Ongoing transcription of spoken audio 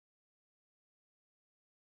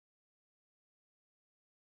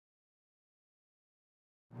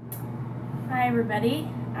Hi everybody.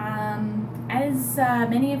 As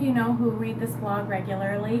many of you know who read this blog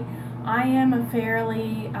regularly, I am a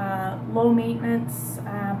fairly low maintenance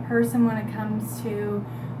person when it comes to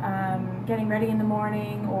getting ready in the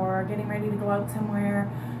morning or getting ready to go out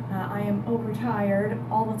somewhere. I am overtired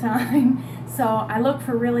all the time, so I look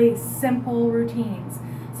for really simple routines.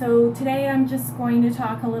 So today I'm just going to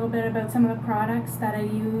talk a little bit about some of the products that I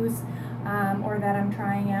use or that I'm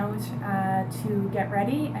trying out to get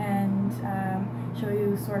ready, and show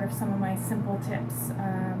you sort of some of my simple tips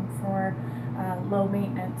for low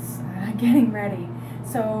maintenance getting ready.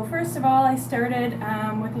 So first of all, I started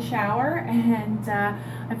with a shower, and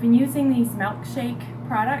I've been using these milkshake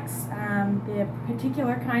products. The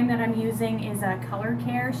particular kind that I'm using is a Color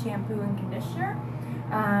Care shampoo and conditioner.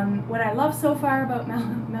 What I love so far about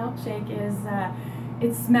milkshake is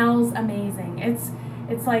it smells amazing.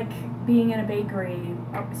 It's like being in a bakery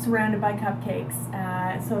surrounded by cupcakes.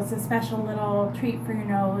 So it's a special little treat for your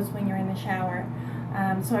nose when you're in the shower.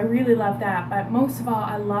 So I really love that. But most of all,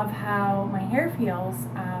 I love how my hair feels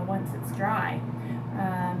once it's dry.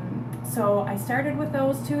 So I started with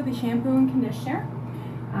those two, the shampoo and conditioner.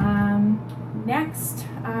 Next,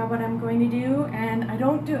 what I'm going to do, and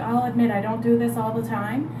I'll admit I don't do this all the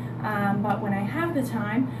time, but when I have the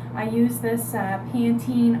time, I use this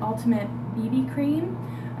Pantene Ultimate BB Cream.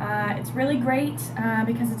 It's really great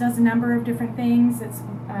because it does a number of different things. It's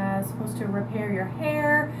supposed to repair your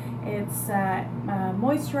hair, it's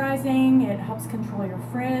moisturizing, it helps control your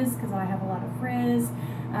frizz because I have a lot of frizz,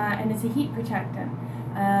 and it's a heat protectant.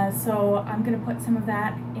 So I'm going to put some of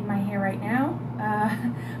that in my hair right now.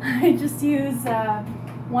 I just use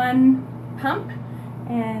one pump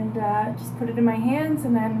and just put it in my hands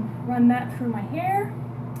and then run that through my hair.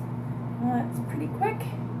 It's pretty quick.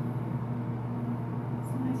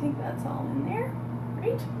 I think that's all in there.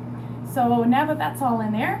 Great. So now that that's all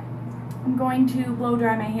in there, I'm going to blow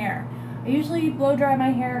dry my hair. I usually blow dry my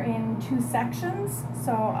hair in two sections.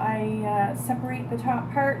 So I separate the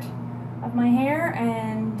top part of my hair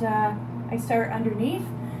and I start underneath.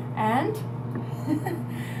 And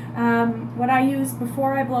what I use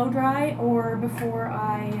before I blow dry or before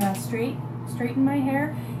I straighten my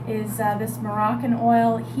hair is this Moroccan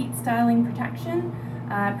oil heat styling protection.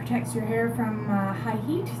 Protects your hair from high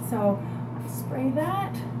heat, so I spray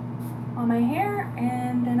that on my hair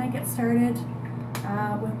and then I get started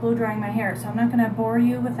with blow drying my hair. So I'm not going to bore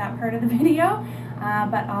you with that part of the video,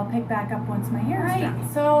 but I'll pick back up once my hair is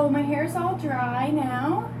dry. So my hair's all dry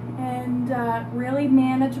now and really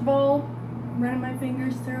manageable. I'm running my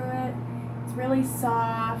fingers through it. It's really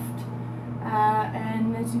soft,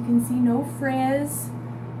 and as you can see, no frizz.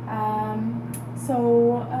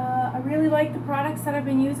 I really like the products that I've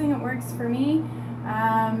been using. It works for me.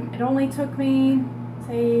 It only took me,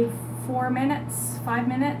 say, 5 minutes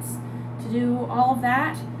to do all of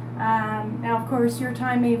that. Now, of course, your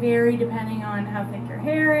time may vary depending on how thick your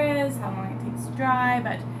hair is, how long it takes to dry,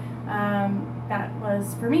 but that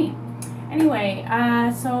was for me. Anyway,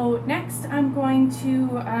 so next I'm going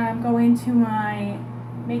to go into my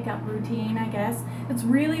makeup routine, I guess. It's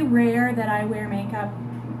really rare that I wear makeup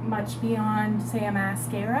much beyond, say, a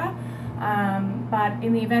mascara, but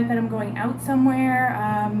in the event that I'm going out somewhere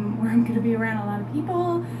where I'm going to be around a lot of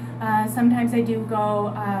people, sometimes I do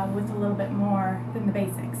go with a little bit more than the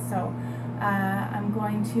basics. So I'm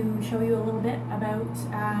going to show you a little bit about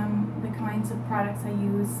the kinds of products I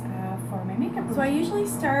use for my makeup routine. So I usually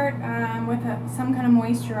start with some kind of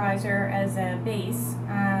moisturizer as a base.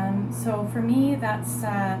 So for me, that's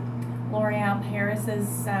L'Oreal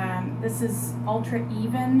Paris's, this is Ultra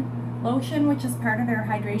Even lotion, which is part of their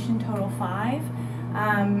Hydration Total 5.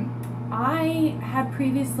 I had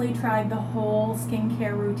previously tried the whole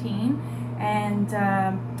skincare routine, and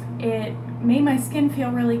it made my skin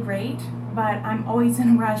feel really great, but I'm always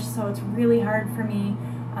in a rush, so it's really hard for me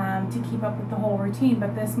to keep up with the whole routine.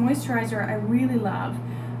 But this moisturizer I really love,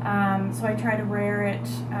 so I try to wear it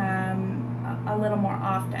a little more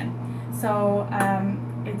often. So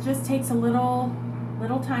it just takes a little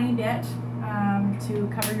tiny bit to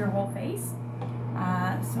cover your whole face.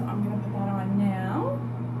 So I'm going to put that on now.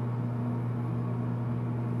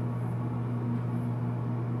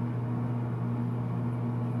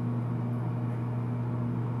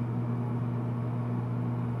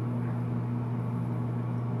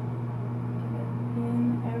 Get it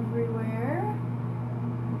in everywhere.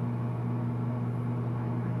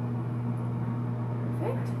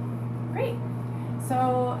 Perfect. Great.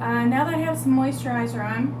 So now that I have some moisturizer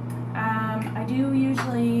on, I do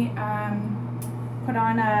usually put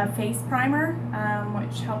on a face primer,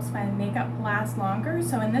 which helps my makeup last longer.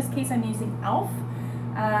 So in this case, I'm using e.l.f.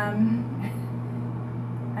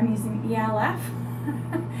 I'm using ELF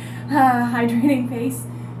Hydrating Face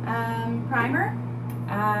Primer.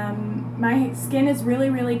 My skin is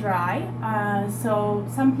really dry, so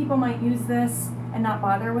some people might use this and not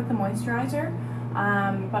bother with the moisturizer,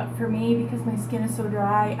 but for me, because my skin is so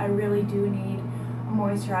dry, I really do need a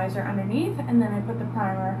moisturizer underneath, and then I put the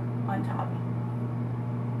primer on top.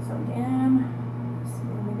 So again,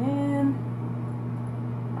 smooth it in.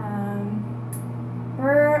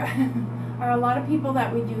 There are a lot of people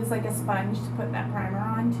that would use like a sponge to put that primer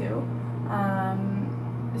on too.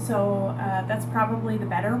 So that's probably the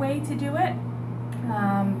better way to do it,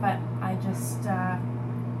 but I just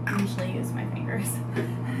usually use my fingers.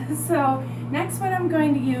 So next what I'm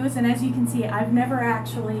going to use, and as you can see, I've never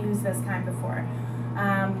actually used this kind before,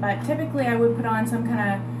 but typically I would put on some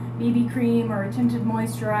kind of BB cream or a tinted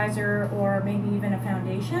moisturizer or maybe even a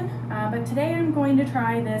foundation, but today I'm going to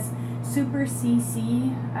try this Super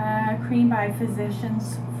CC Cream by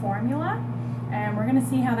Physicians formula, and we're going to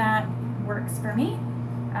see how that works for me.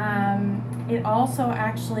 It also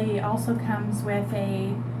comes with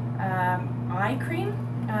a eye cream,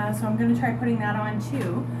 so I'm going to try putting that on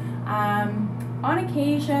too. On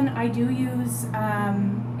occasion I do use a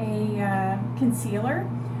concealer.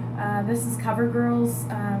 This is CoverGirl's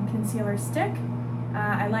concealer stick.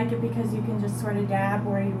 I like it because you can just sort of dab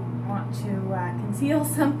where you want to conceal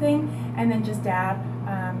something, and then just dab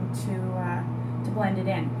to blend it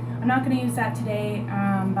in. I'm not going to use that today,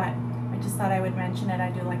 but I just thought I would mention it.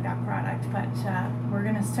 I do like that product, but we're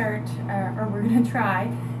going to we're going to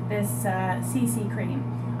try this CC cream.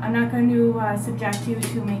 I'm not going to subject you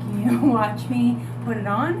to making you watch me put it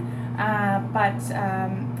on, but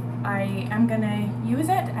I am going to use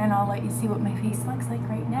it, and I'll let you see what my face looks like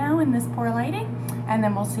right now in this poor lighting, and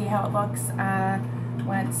then we'll see how it looks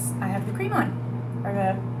once I have the cream on, or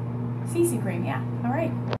the CC cream, yeah.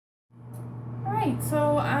 Alright. Alright,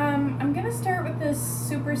 so I'm going to start with this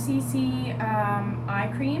Super CC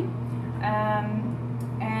eye cream,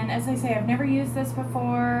 and as I say, I've never used this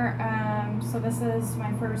before, so this is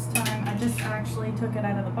my first time. I just actually took it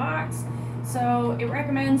out of the box. So it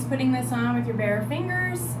recommends putting this on with your bare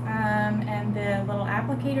fingers and the little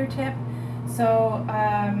applicator tip. So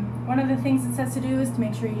one of the things it says to do is to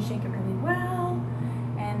make sure you shake it really well,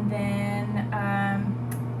 and then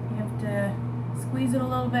you have to squeeze it a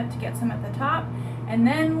little bit to get some at the top, and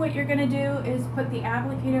then what you're going to do is put the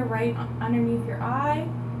applicator right underneath your eye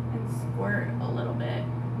and squirt a little bit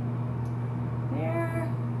there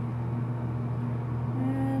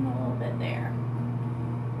and a little bit there.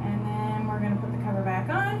 We're going to put the cover back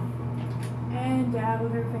on and dab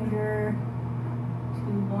with our finger to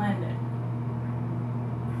blend it.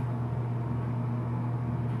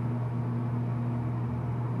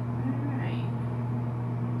 Alright,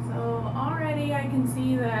 so already I can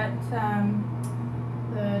see that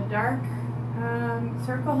the dark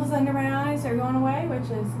circles under my eyes are going away, which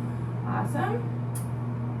is awesome.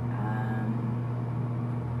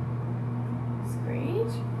 It's great.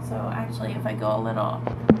 So actually, if I go a little,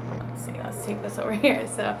 let's take this over here.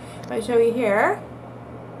 So if I show you here,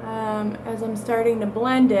 as I'm starting to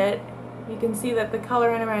blend it, you can see that the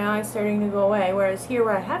color under my eye is starting to go away, whereas here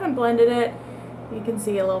where I haven't blended it, you can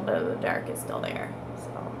see a little bit of the dark is still there.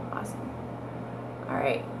 So awesome.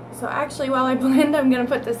 Alright, so actually while I blend, I'm going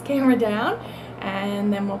to put this camera down,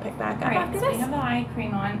 and then we'll pick back up after this. I have the eye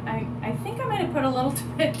cream on. I think I might have put a little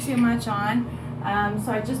bit too much on,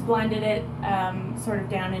 so I just blended it sort of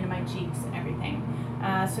down into my cheeks and everything.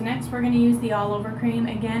 So next we're going to use the all over cream.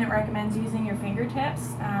 Again, it recommends using your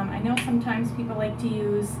fingertips. I know sometimes people like to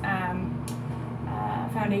use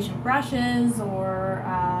foundation brushes or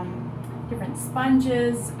different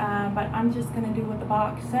sponges, but I'm just going to do what the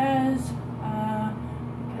box says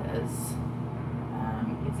because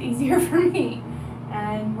it's easier for me.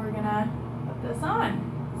 And we're going to put this on,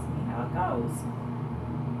 see how it goes.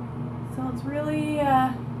 So it's really,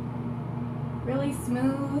 really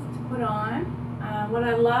smooth to put on. What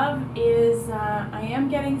I love is I am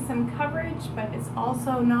getting some coverage, but it's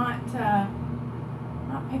also not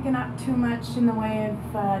picking up too much in the way of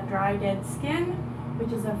dry, dead skin,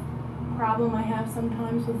 which is a problem I have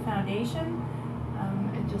sometimes with foundation.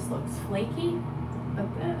 It just looks flaky, but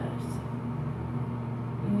this is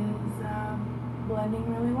blending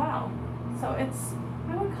really well. So it's,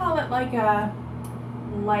 I would call it like a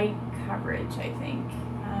light coverage, I think.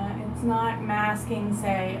 It's not masking,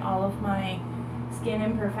 say, all of my skin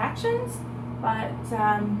imperfections, but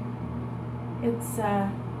it's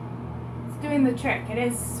doing the trick. It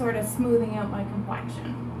is sort of smoothing out my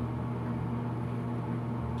complexion.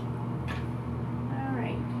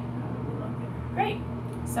 Alright, great.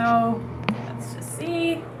 So let's just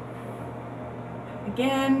see.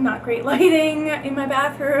 Again, not great lighting in my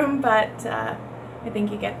bathroom, but I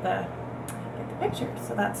think you get the picture.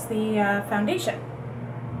 So that's the foundation.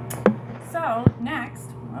 So next,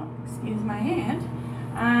 well, excuse my hand,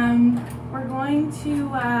 we're going to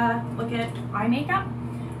look at eye makeup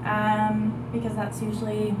because that's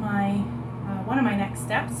usually one of my next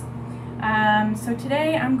steps. So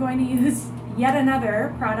today I'm going to use yet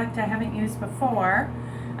another product I haven't used before.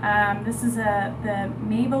 This is the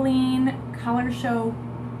Maybelline Color Show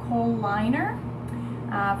Kohl Liner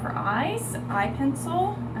for eyes, eye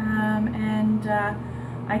pencil, and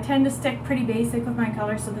I tend to stick pretty basic with my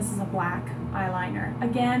color, so this is a black eyeliner.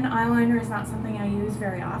 Again, eyeliner is not something I use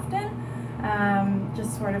very often,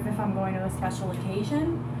 just sort of if I'm going to a special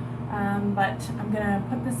occasion, but I'm going to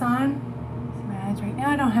put this on. See my eyes right now,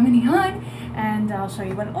 I don't have any on, and I'll show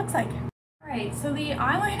you what it looks like. Alright, so the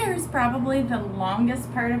eyeliner is probably the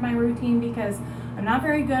longest part of my routine because I'm not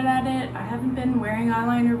very good at it. I haven't been wearing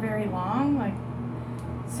eyeliner very long, like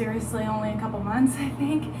seriously only a couple months I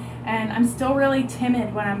think, and I'm still really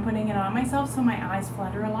timid when I'm putting it on myself, so my eyes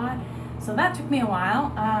flutter a lot. So that took me a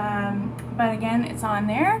while, but again, it's on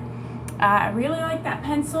there. I really like that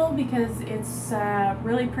pencil because it's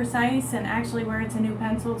really precise, and actually where it's a new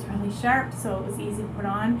pencil it's really sharp, so it was easy to put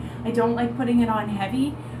on. I don't like putting it on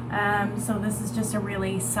heavy, so this is just a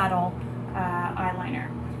really subtle eyeliner.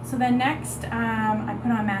 So then next I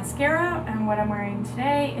put on mascara, and what I'm wearing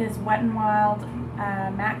today is Wet n Wild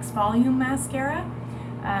Max Volume Mascara.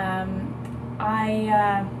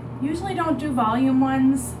 I usually don't do volume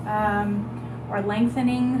ones or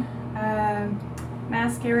lengthening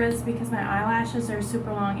mascaras because my eyelashes are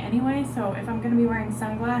super long anyway, so if I'm going to be wearing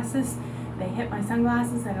sunglasses, they hit my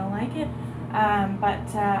sunglasses, I don't like it.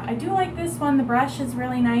 But I do like this one. The brush is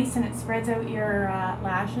really nice and it spreads out your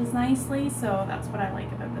lashes nicely, so that's what I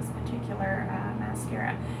like about this particular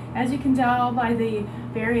mascara. As you can tell by the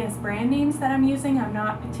various brand names that I'm using, I'm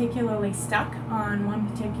not particularly stuck on one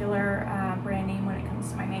particular brand name when it comes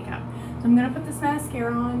to my makeup. So I'm going to put this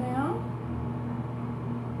mascara on now.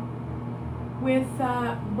 With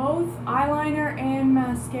both eyeliner and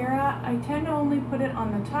mascara, I tend to only put it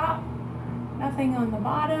on the top, nothing on the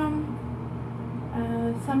bottom.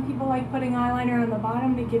 Some people like putting eyeliner on the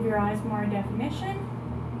bottom to give your eyes more definition.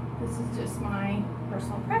 This is just my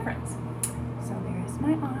personal preference. So there's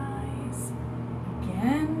my eyes.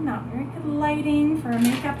 Again, not very good lighting for a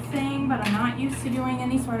makeup thing, but I'm not used to doing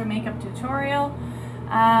any sort of makeup tutorial.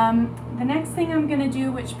 The next thing I'm going to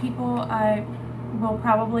do, which people will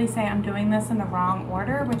probably say I'm doing this in the wrong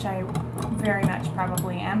order, which I very much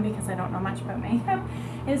probably am because I don't know much about makeup,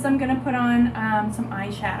 is I'm going to put on some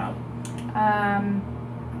eyeshadow.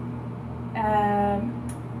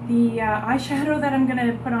 The eyeshadow that I'm going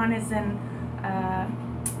to put on is an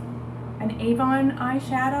Avon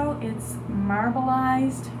eyeshadow. It's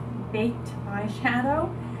marbleized baked eyeshadow,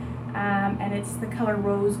 and it's the color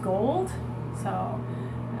Rose Gold. So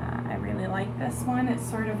I really like this one. It's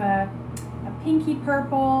sort of a pinky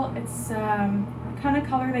purple. It's kind of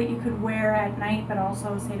color that you could wear at night but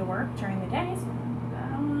also say to work during the day. So put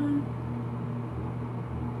that on.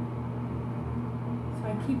 So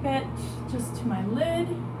I keep it just to my lid.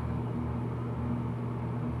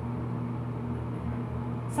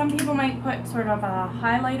 Some people might put sort of a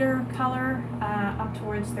highlighter color up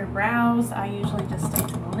towards their brows. I usually just stick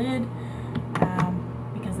to the lid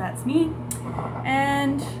because that's me.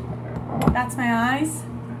 And that's my eyes.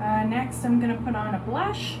 Next I'm going to put on a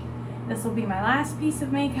blush. This will be my last piece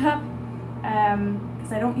of makeup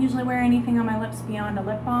because I don't usually wear anything on my lips beyond a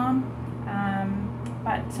lip balm.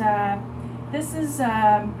 This is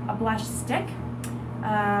a blush stick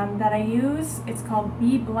that I use. It's called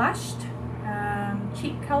Be Blushed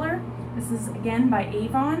Cheek Color. This is again by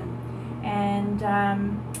Avon, and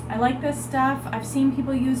I like this stuff. I've seen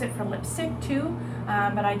people use it for lipstick too,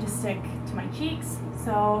 but I just stick to my cheeks.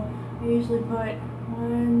 So I usually put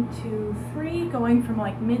 1, 2, 3, going from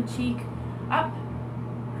like mid-cheek up.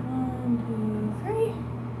 1,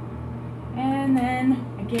 2, 3. And then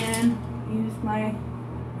again, use my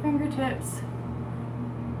fingertips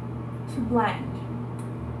to blend.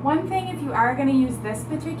 One thing, if you are going to use this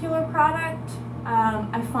particular product,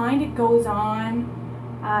 I find it goes on,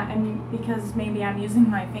 and because maybe I'm using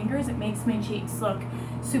my fingers, it makes my cheeks look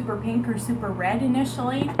super pink or super red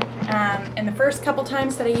initially. And the first couple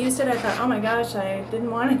times that I used it, I thought, oh my gosh, I didn't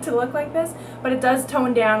want it to look like this, but it does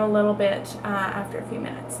tone down a little bit after a few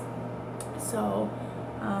minutes. So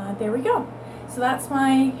there we go. So that's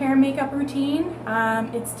my hair and makeup routine.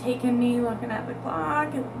 It's taken me, looking at the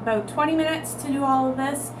clock, about 20 minutes to do all of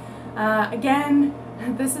this. Again,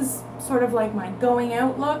 this is sort of like my going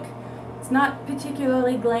out look. It's not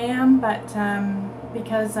particularly glam, but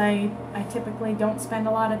because I typically don't spend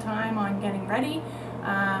a lot of time on getting ready,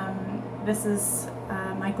 this is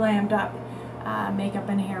my glammed up makeup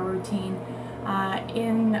and hair routine.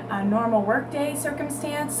 In a normal workday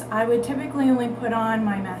circumstance, I would typically only put on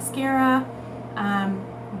my mascara,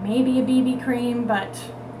 maybe a BB cream, but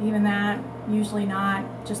even that, usually not,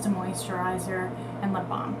 just a moisturizer and lip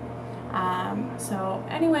balm. So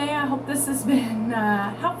anyway, I hope this has been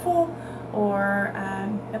helpful or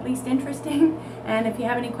at least interesting. And if you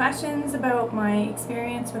have any questions about my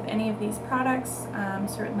experience with any of these products,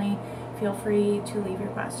 certainly feel free to leave your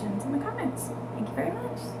questions in the comments. Thank you very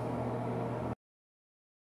much.